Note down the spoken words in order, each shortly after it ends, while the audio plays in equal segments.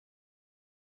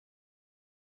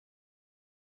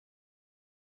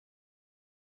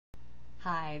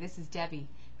Hi, this is Debbie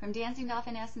from Dancing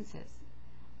Dolphin Essences.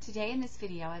 Today in this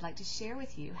video I'd like to share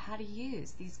with you how to use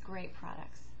these great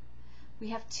products. We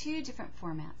have two different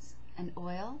formats, an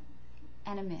oil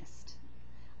and a mist.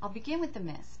 I'll begin with the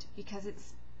mist because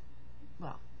it's,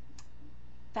 well,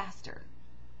 faster,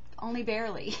 only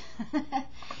barely.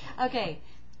 Okay,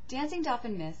 Dancing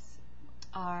Dolphin Mists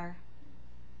are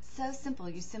so simple.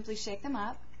 You simply shake them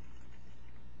up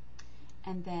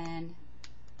and then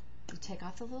you take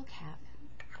off the little cap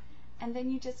and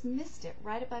then you just mist it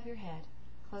right above your head,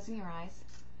 closing your eyes,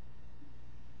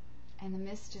 and the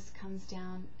mist just comes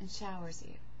down and showers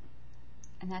you.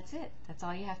 And that's it. That's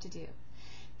all you have to do.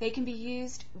 They can be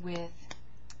used with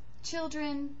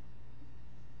children,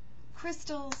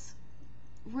 crystals,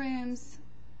 rooms,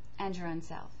 and your own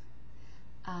self.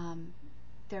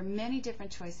 There are many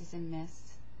different choices in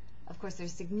mists. Of course,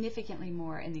 there's significantly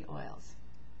more in the oils.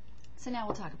 So now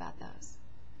we'll talk about those.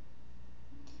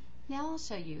 Now I'll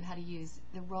show you how to use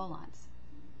the roll-ons.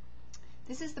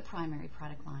 This is the primary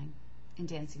product line in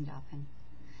Dancing Dolphin,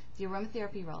 the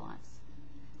Aromatherapy Roll-ons.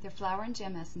 They're flower and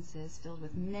gem essences filled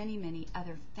with many, many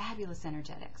other fabulous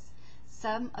energetics,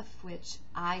 some of which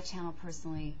I channel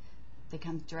personally. They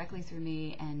come directly through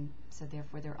me, and so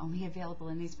therefore they're only available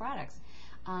in these products.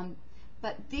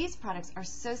 But these products are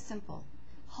so simple.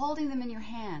 Holding them in your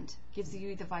hand gives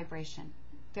you the vibration,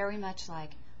 very much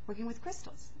like working with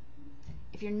crystals.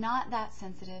 If you're not that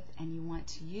sensitive and you want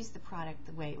to use the product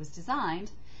the way it was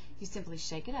designed, you simply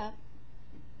shake it up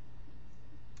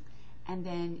and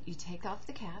then you take off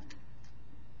the cap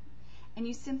and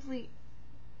you simply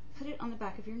put it on the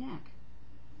back of your neck.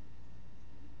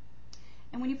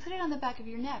 And when you put it on the back of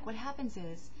your neck, what happens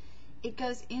is it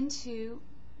goes into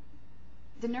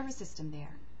the nervous system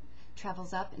there,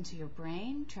 travels up into your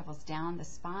brain, travels down the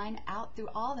spine, out through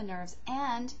all the nerves,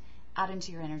 and out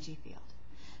into your energy field.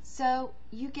 So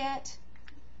you get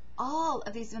all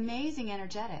of these amazing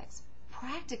energetics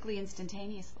practically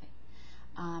instantaneously.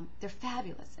 They're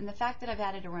fabulous. And the fact that I've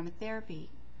added aromatherapy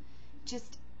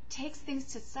just takes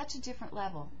things to such a different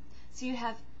level. So you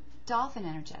have dolphin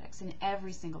energetics in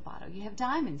every single bottle. You have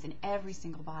diamonds in every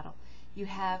single bottle. You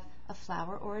have a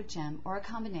flower or a gem or a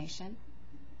combination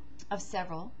of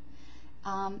several.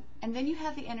 And then you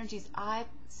have the energies I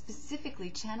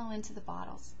specifically channel into the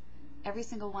bottles. Every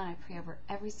single one I pray over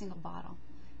every single bottle.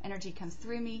 Energy comes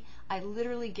through me. I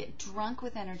literally get drunk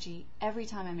with energy every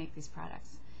time I make these products.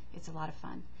 It's a lot of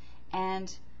fun.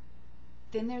 And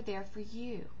then they're there for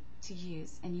you to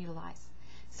use and utilize.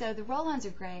 So the roll-ons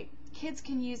are great. Kids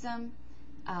can use them.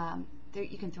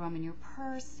 You can throw them in your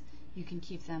purse. You can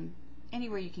keep them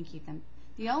anywhere you can keep them.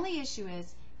 The only issue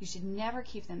is you should never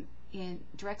keep them in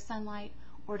direct sunlight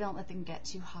or don't let them get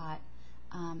too hot.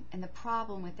 And the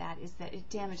problem with that is that it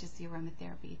damages the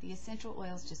aromatherapy. The essential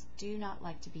oils just do not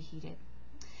like to be heated.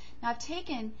 Now I've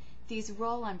taken these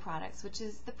roll-on products, which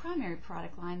is the primary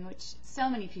product line, which so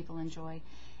many people enjoy,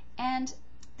 and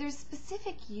there's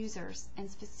specific users and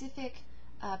specific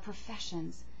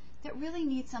professions that really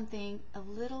need something a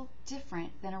little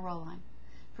different than a roll-on.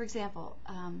 For example,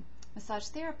 massage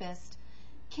therapist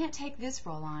can't take this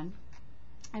roll-on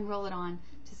and roll it on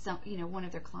to some, one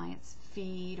of their clients'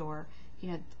 feet or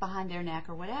behind their neck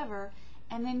or whatever,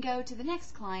 and then go to the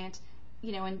next client,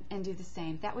 and do the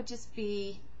same. That would just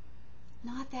be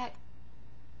not that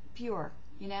pure,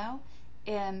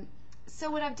 And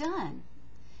so what I've done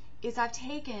is I've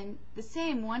taken the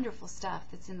same wonderful stuff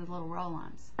that's in the little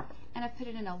roll-ons and I've put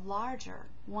it in a larger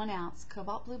 1-ounce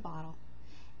cobalt blue bottle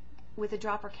with a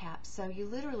dropper cap. So you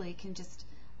literally can just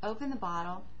open the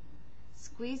bottle,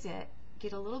 squeeze it,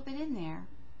 get a little bit in there,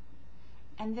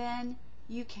 and then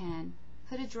you can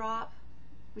put a drop,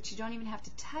 which you don't even have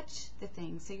to touch the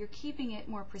thing, so you're keeping it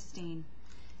more pristine.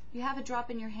 You have a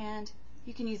drop in your hand,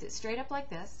 you can use it straight up like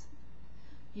this.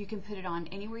 You can put it on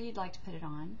anywhere you'd like to put it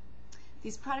on.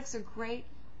 These products are great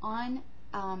on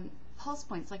pulse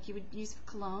points like you would use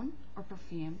for cologne or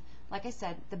perfume. Like I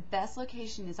said, the best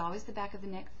location is always the back of the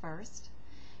neck first.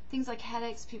 Things like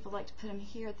headaches, people like to put them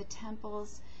here at the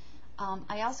temples.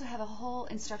 I also have a whole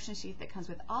instruction sheet that comes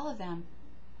with all of them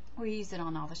where you use it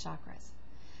on all the chakras.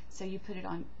 So you put it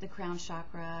on the crown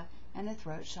chakra and the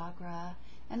throat chakra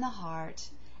and the heart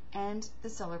and the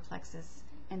solar plexus,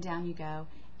 and down you go.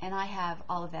 And I have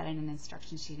all of that in an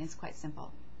instruction sheet, and it's quite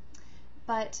simple.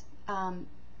 But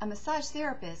a massage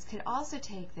therapist could also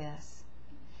take this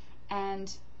and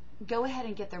go ahead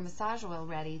and get their massage oil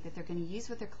ready that they're going to use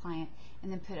with their client,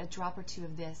 and then put a drop or two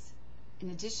of this in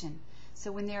addition.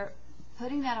 So when they're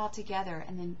putting that all together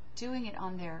and then doing it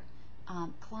on their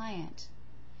client,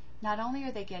 Not only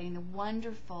are they getting the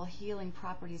wonderful healing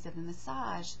properties of the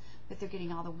massage, but they're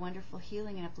getting all the wonderful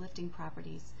healing and uplifting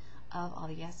properties of all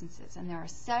the essences. And there are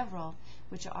several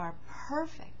which are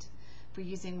perfect for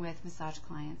using with massage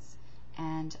clients,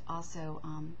 and also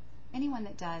anyone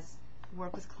that does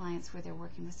work with clients where they're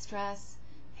working with stress,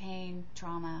 pain,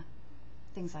 trauma,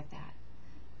 things like that.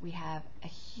 We have a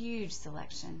huge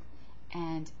selection,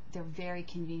 and they're very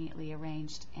conveniently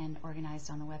arranged and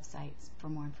organized on the websites for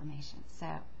more information. So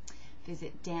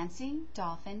visit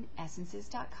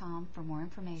dancingdolphinessences.com for more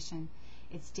information.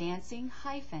 It's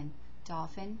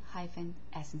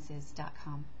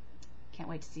dancing-dolphin-essences.com. Can't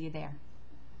wait to see you there.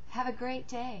 Have a great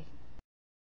day.